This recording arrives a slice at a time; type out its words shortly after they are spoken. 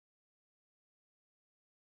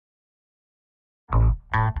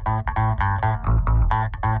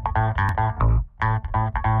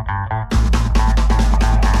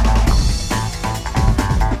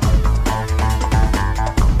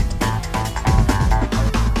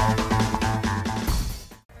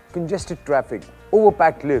Congested traffic,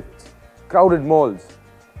 overpacked lifts, crowded malls.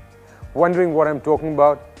 Wondering what I'm talking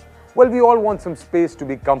about? Well, we all want some space to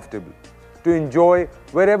be comfortable, to enjoy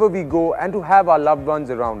wherever we go and to have our loved ones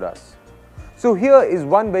around us. So here is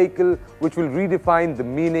one vehicle which will redefine the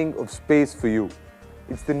meaning of space for you.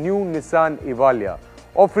 It's the new Nissan Evalia,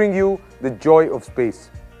 offering you the joy of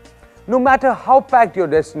space. No matter how packed your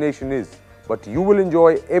destination is, but you will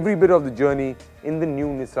enjoy every bit of the journey in the new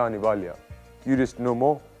Nissan Evalia. Curious to know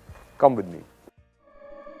more? Come with me.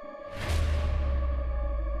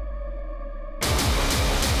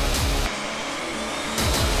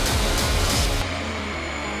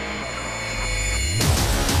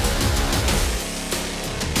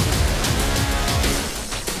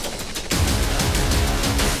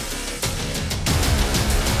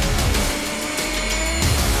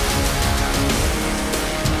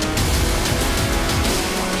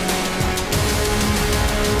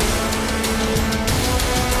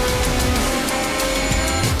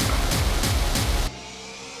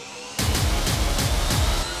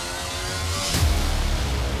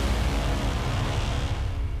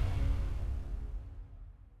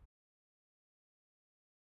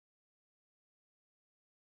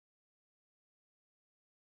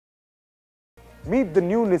 Meet the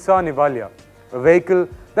new Nissan Evalia, a vehicle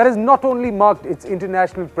that has not only marked its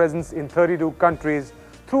international presence in 32 countries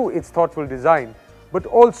through its thoughtful design, but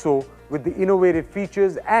also with the innovative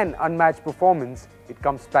features and unmatched performance it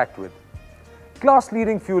comes packed with.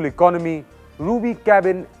 Class-leading fuel economy, roomy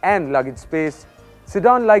cabin and luggage space,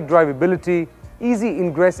 sedan-like drivability, easy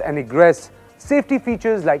ingress and egress, safety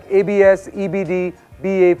features like ABS, EBD,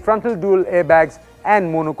 BA, frontal dual airbags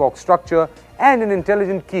and monocoque structure, and an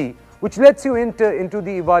intelligent key which lets you enter into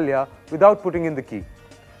the Evalia without putting in the key.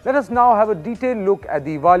 Let us now have a detailed look at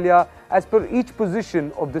the Evalia as per each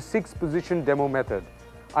position of the 6-position demo method.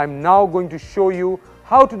 I am now going to show you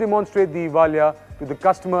how to demonstrate the Evalia to the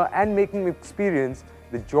customer and make him experience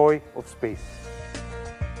the joy of space.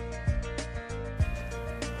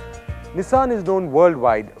 Nissan is known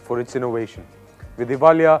worldwide for its innovation. With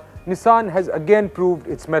Evalia, Nissan has again proved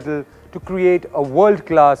its mettle to create a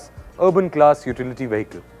world-class, urban-class utility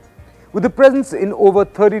vehicle. With a presence in over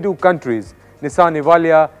 32 countries, Nissan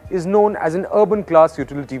Evalia is known as an urban-class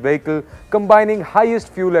utility vehicle combining highest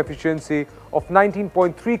fuel efficiency of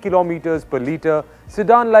 19.3 kilometers per litre,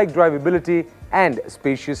 sedan-like drivability and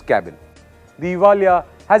spacious cabin. The Evalia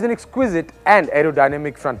has an exquisite and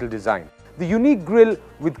aerodynamic frontal design. The unique grille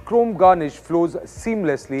with chrome garnish flows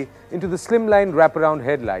seamlessly into the slimline wraparound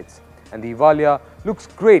headlights, and the Evalia looks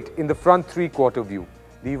great in the front three-quarter view.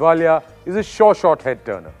 The Evalia is a sure shot head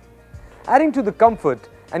turner. Adding to the comfort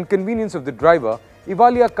and convenience of the driver,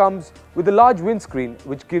 Evalia comes with a large windscreen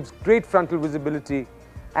which gives great frontal visibility,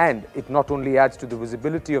 and it not only adds to the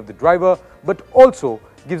visibility of the driver but also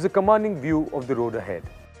gives a commanding view of the road ahead.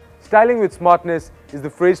 Styling with smartness is the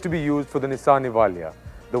phrase to be used for the Nissan Evalia.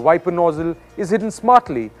 The wiper nozzle is hidden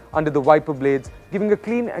smartly under the wiper blades, giving a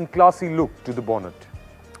clean and classy look to the bonnet.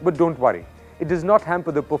 But don't worry, it does not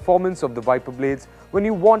hamper the performance of the wiper blades when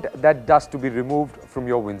you want that dust to be removed from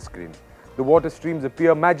your windscreen. The water streams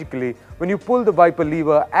appear magically when you pull the wiper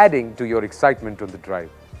lever, adding to your excitement on the drive.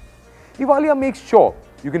 Evalia makes sure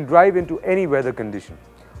you can drive into any weather condition.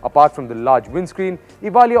 Apart from the large windscreen,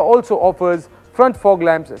 Evalia also offers front fog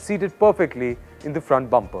lamps seated perfectly in the front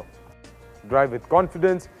bumper. Drive with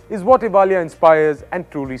confidence is what Evalia inspires and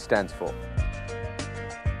truly stands for.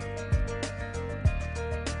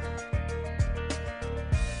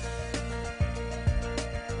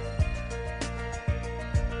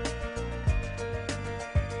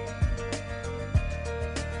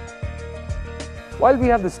 While we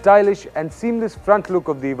have the stylish and seamless front look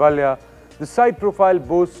of the Evalia, the side profile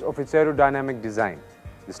boasts of its aerodynamic design.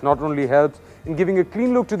 This not only helps in giving a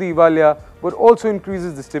clean look to the Evalia, but also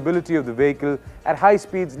increases the stability of the vehicle at high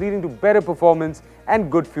speeds, leading to better performance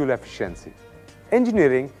and good fuel efficiency.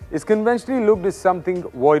 Engineering is conventionally looked as something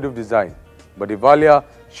void of design, but Evalia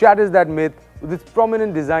shatters that myth with its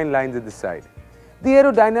prominent design lines at the side. The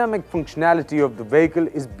aerodynamic functionality of the vehicle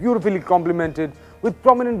is beautifully complemented with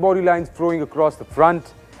prominent body lines flowing across the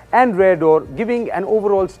front and rear door, giving an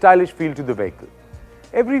overall stylish feel to the vehicle.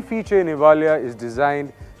 Every feature in Evalia is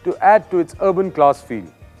designed to add to its urban class feel.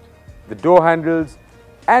 The door handles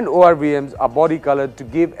and ORVMs are body colored to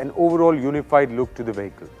give an overall unified look to the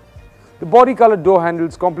vehicle. The body colored door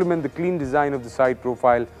handles complement the clean design of the side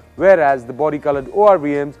profile, whereas the body colored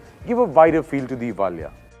ORVMs give a wider feel to the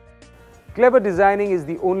Evalia. Clever designing is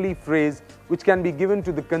the only phrase which can be given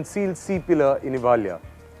to the concealed C-pillar in Evalia.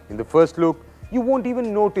 In the first look, you won't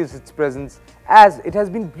even notice its presence as it has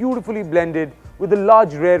been beautifully blended with a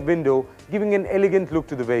large rear window giving an elegant look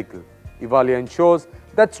to the vehicle. Evalia ensures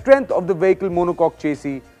that strength of the vehicle monocoque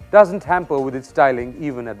chassis doesn't hamper with its styling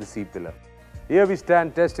even at the C-pillar. Here we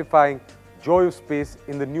stand testifying joy of space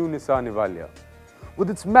in the new Nissan Evalia. With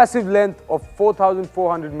its massive length of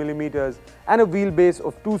 4,400 mm and a wheelbase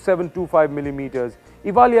of 2,725 mm,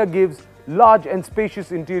 Evalia gives large and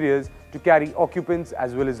spacious interiors to carry occupants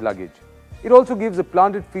as well as luggage. It also gives a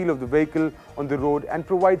planted feel of the vehicle on the road and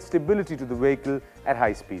provides stability to the vehicle at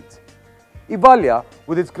high speeds. Evalia,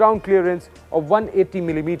 with its ground clearance of 180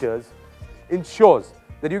 mm, ensures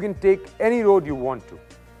that you can take any road you want to.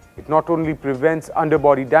 It not only prevents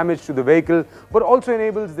underbody damage to the vehicle, but also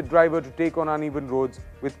enables the driver to take on uneven roads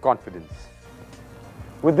with confidence.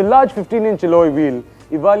 With the large 15-inch alloy wheel,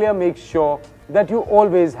 Evalia makes sure that you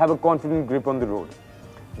always have a confident grip on the road.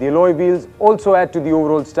 The alloy wheels also add to the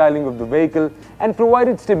overall styling of the vehicle and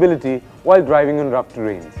provide stability while driving on rough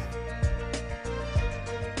terrains.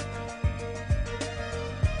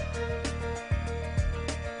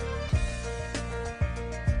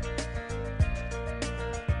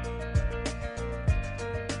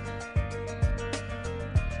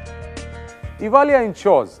 Evalia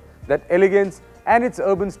ensures that elegance and its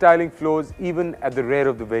urban styling flows even at the rear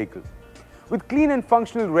of the vehicle. With clean and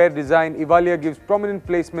functional rear design, Evalia gives prominent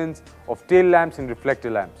placements of tail lamps and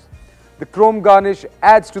reflector lamps. The chrome garnish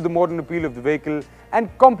adds to the modern appeal of the vehicle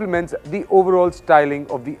and complements the overall styling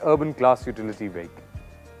of the urban class utility vehicle.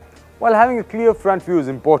 While having a clear front view is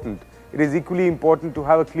important, it is equally important to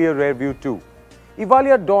have a clear rear view too.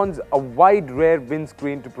 Evalia dons a wide rear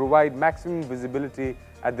windscreen to provide maximum visibility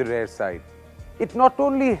at the rear side. It not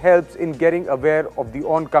only helps in getting aware of the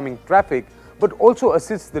oncoming traffic, but also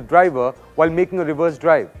assists the driver while making a reverse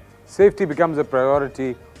drive. Safety becomes a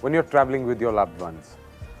priority when you're traveling with your loved ones.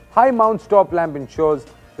 High mount stop lamp ensures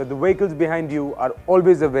that the vehicles behind you are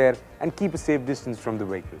always aware and keep a safe distance from the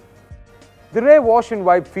vehicle. The rear wash and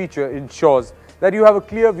wipe feature ensures that you have a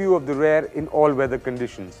clear view of the rear in all weather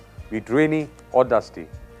conditions, be it rainy or dusty.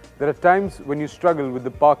 There are times when you struggle with the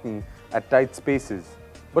parking at tight spaces,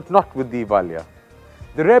 but not with the Evalia.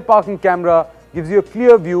 The rear parking camera gives you a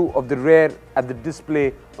clear view of the rear at the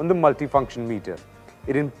display on the multifunction meter.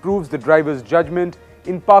 It improves the driver's judgment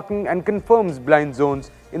in parking and confirms blind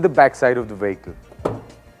zones in the backside of the vehicle.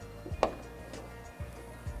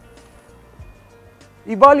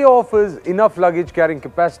 Evalia offers enough luggage carrying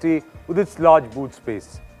capacity with its large boot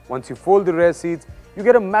space. Once you fold the rear seats, you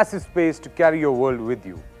get a massive space to carry your world with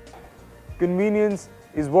you. Convenience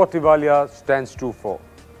is what Evalia stands true for.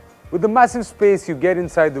 With the massive space you get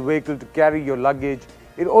inside the vehicle to carry your luggage,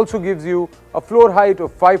 it also gives you a floor height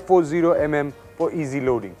of 540 mm for easy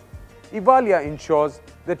loading. Evalia ensures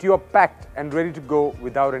that you are packed and ready to go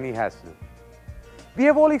without any hassle. We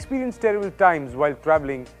have all experienced terrible times while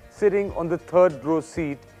traveling sitting on the third row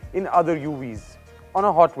seat in other UVs on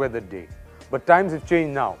a hot weather day. But times have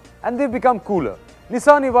changed now and they've become cooler.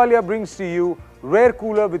 Nissan Evalia brings to you rear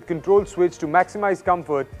cooler with control switch to maximize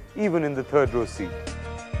comfort even in the third row seat.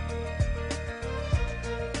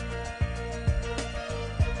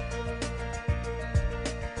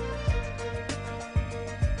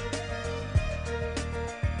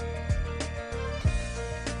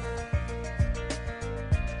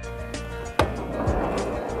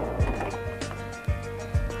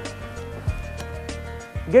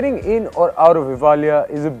 Getting in or out of Evalia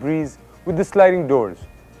is a breeze with the sliding doors.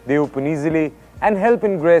 They open easily and help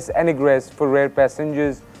ingress and egress for rear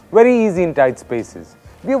passengers very easy in tight spaces.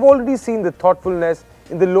 We have already seen the thoughtfulness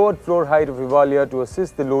in the lowered floor height of Evalia to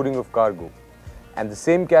assist the loading of cargo. And the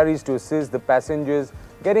same carries to assist the passengers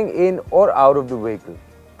getting in or out of the vehicle.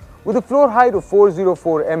 With a floor height of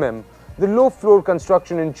 404 mm, the low floor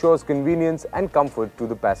construction ensures convenience and comfort to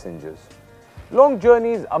the passengers. Long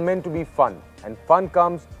journeys are meant to be fun, and fun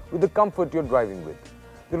comes with the comfort you're driving with.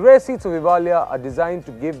 The rear seats of Evalia are designed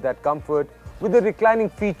to give that comfort with the reclining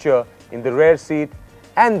feature in the rear seat,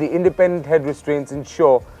 and the independent head restraints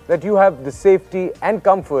ensure that you have the safety and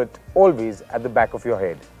comfort always at the back of your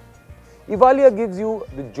head. Evalia gives you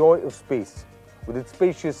the joy of space with its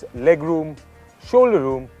spacious legroom, shoulder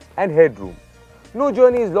room and headroom. No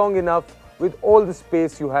journey is long enough with all the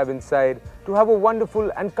space you have inside to have a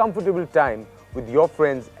wonderful and comfortable time with your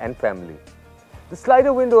friends and family. The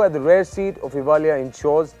slider window at the rear seat of Evalia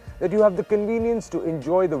ensures that you have the convenience to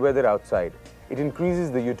enjoy the weather outside. It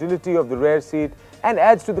increases the utility of the rear seat and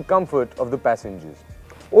adds to the comfort of the passengers.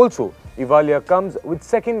 Also, Evalia comes with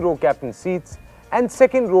second row captain seats and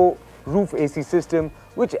second row roof AC system,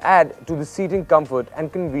 which add to the seating comfort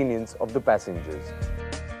and convenience of the passengers.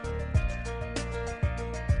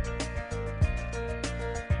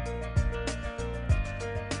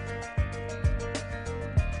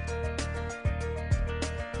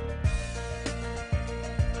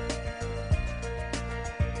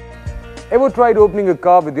 Ever tried opening a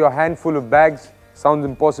car with your handful of bags? Sounds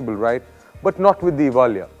impossible, right? But not with the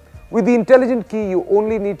Evalia. With the intelligent key, you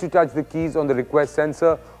only need to touch the keys on the request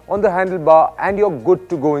sensor on the handlebar and you're good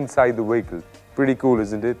to go inside the vehicle. Pretty cool,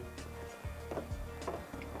 isn't it?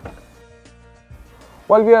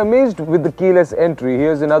 While we are amazed with the keyless entry,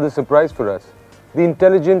 here's another surprise for us: the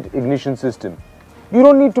intelligent ignition system. You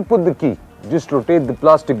don't need to put the key, just rotate the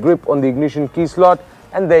plastic grip on the ignition key slot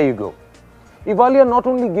and there you go. Evalia not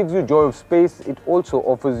only gives you joy of space, it also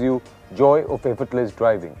offers you joy of effortless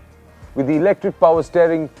driving. With the electric power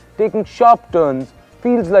steering, taking sharp turns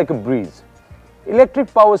feels like a breeze.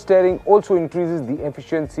 Electric power steering also increases the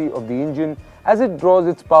efficiency of the engine as it draws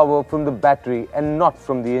its power from the battery and not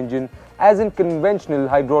from the engine as in conventional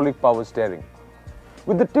hydraulic power steering.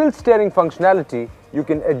 With the tilt steering functionality, you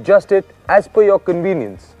can adjust it as per your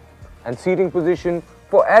convenience and seating position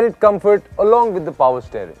for added comfort along with the power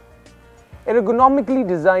steering. Ergonomically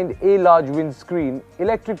designed A large windscreen,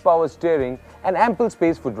 electric power steering and ample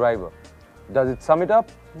space for driver. Does it sum it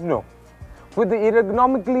up? No. With the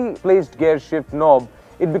ergonomically placed gear shift knob,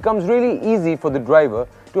 it becomes really easy for the driver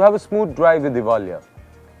to have a smooth drive with Evalia.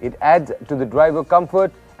 It adds to the driver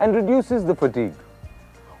comfort and reduces the fatigue.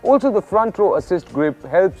 Also, the front row assist grip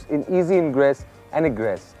helps in easy ingress and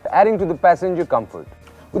egress, adding to the passenger comfort.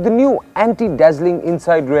 With the new anti-dazzling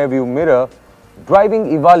inside rear view mirror, driving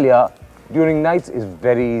Evalia during nights is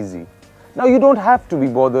very easy. Now you don't have to be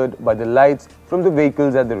bothered by the lights from the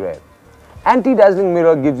vehicles at the rear. Anti-dazzling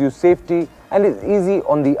mirror gives you safety and is easy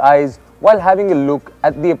on the eyes while having a look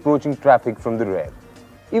at the approaching traffic from the rear.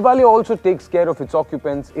 Evalia also takes care of its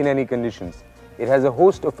occupants in any conditions. It has a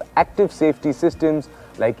host of active safety systems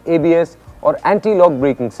like ABS or anti-lock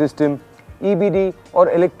braking system, EBD or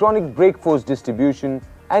electronic brake force distribution,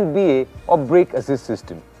 and BA or brake assist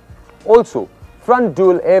system. Also, front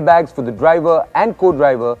dual airbags for the driver and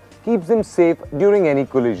co-driver keeps them safe during any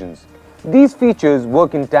collisions. These features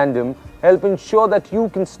work in tandem, help ensure that you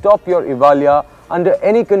can stop your Evalia under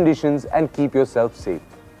any conditions and keep yourself safe.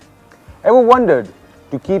 Ever wondered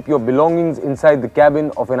to keep your belongings inside the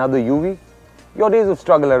cabin of another UV? Your days of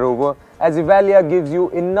struggle are over, as Evalia gives you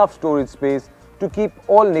enough storage space to keep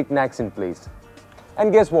all knickknacks in place.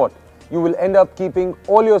 And guess what? You will end up keeping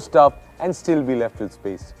all your stuff and still be left with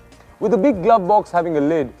space. With a big glove box having a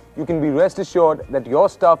lid, you can be rest assured that your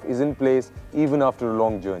stuff is in place even after a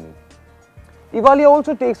long journey. Evalia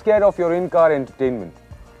also takes care of your in-car entertainment.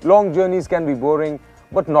 Long journeys can be boring,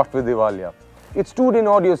 but not with Evalia. Its tuned-in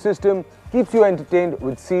audio system keeps you entertained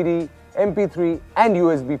with CD, MP3 and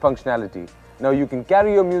USB functionality. Now you can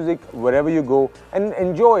carry your music wherever you go and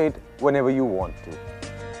enjoy it whenever you want to.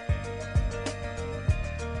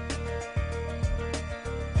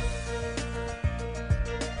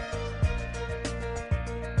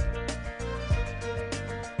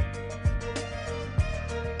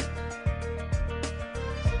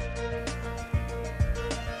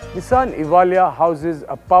 Nissan Evalia houses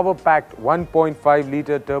a power-packed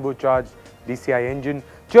 1.5-litre turbocharged DCI engine,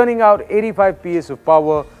 churning out 85 PS of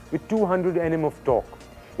power with 200 Nm of torque.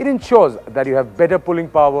 It ensures that you have better pulling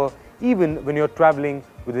power even when you're traveling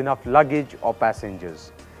with enough luggage or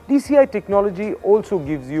passengers. DCI technology also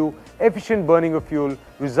gives you efficient burning of fuel,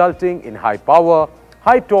 resulting in high power,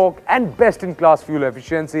 high torque and best-in-class fuel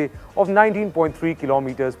efficiency of 19.3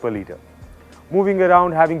 km per litre. Moving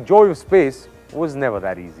around having joy of space was never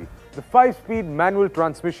that easy. The 5-speed manual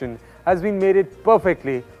transmission has been mated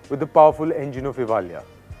perfectly with the powerful engine of Evalia.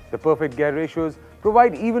 The perfect gear ratios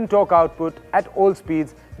provide even torque output at all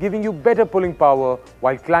speeds, giving you better pulling power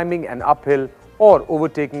while climbing an uphill or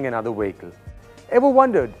overtaking another vehicle. Ever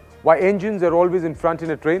wondered why engines are always in front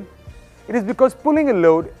in a train? It is because pulling a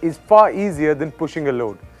load is far easier than pushing a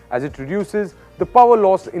load, as it reduces the power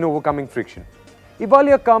loss in overcoming friction.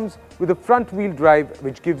 Evalia comes with a front-wheel drive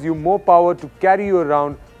which gives you more power to carry you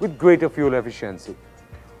around with greater fuel efficiency.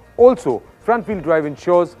 Also, front-wheel drive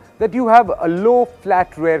ensures that you have a low,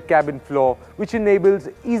 flat rear cabin floor which enables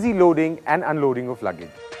easy loading and unloading of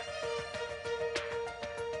luggage.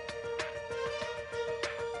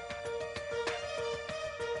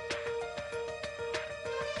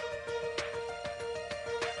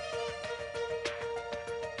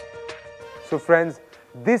 So friends,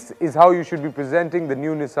 this is how you should be presenting the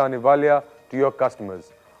new Nissan Evalia to your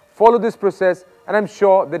customers. Follow this process and I'm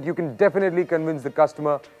sure that you can definitely convince the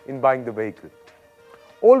customer in buying the vehicle.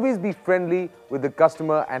 Always be friendly with the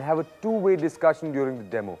customer and have a two-way discussion during the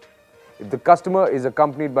demo. If the customer is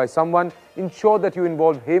accompanied by someone, ensure that you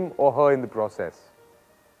involve him or her in the process.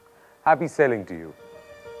 Happy selling to you.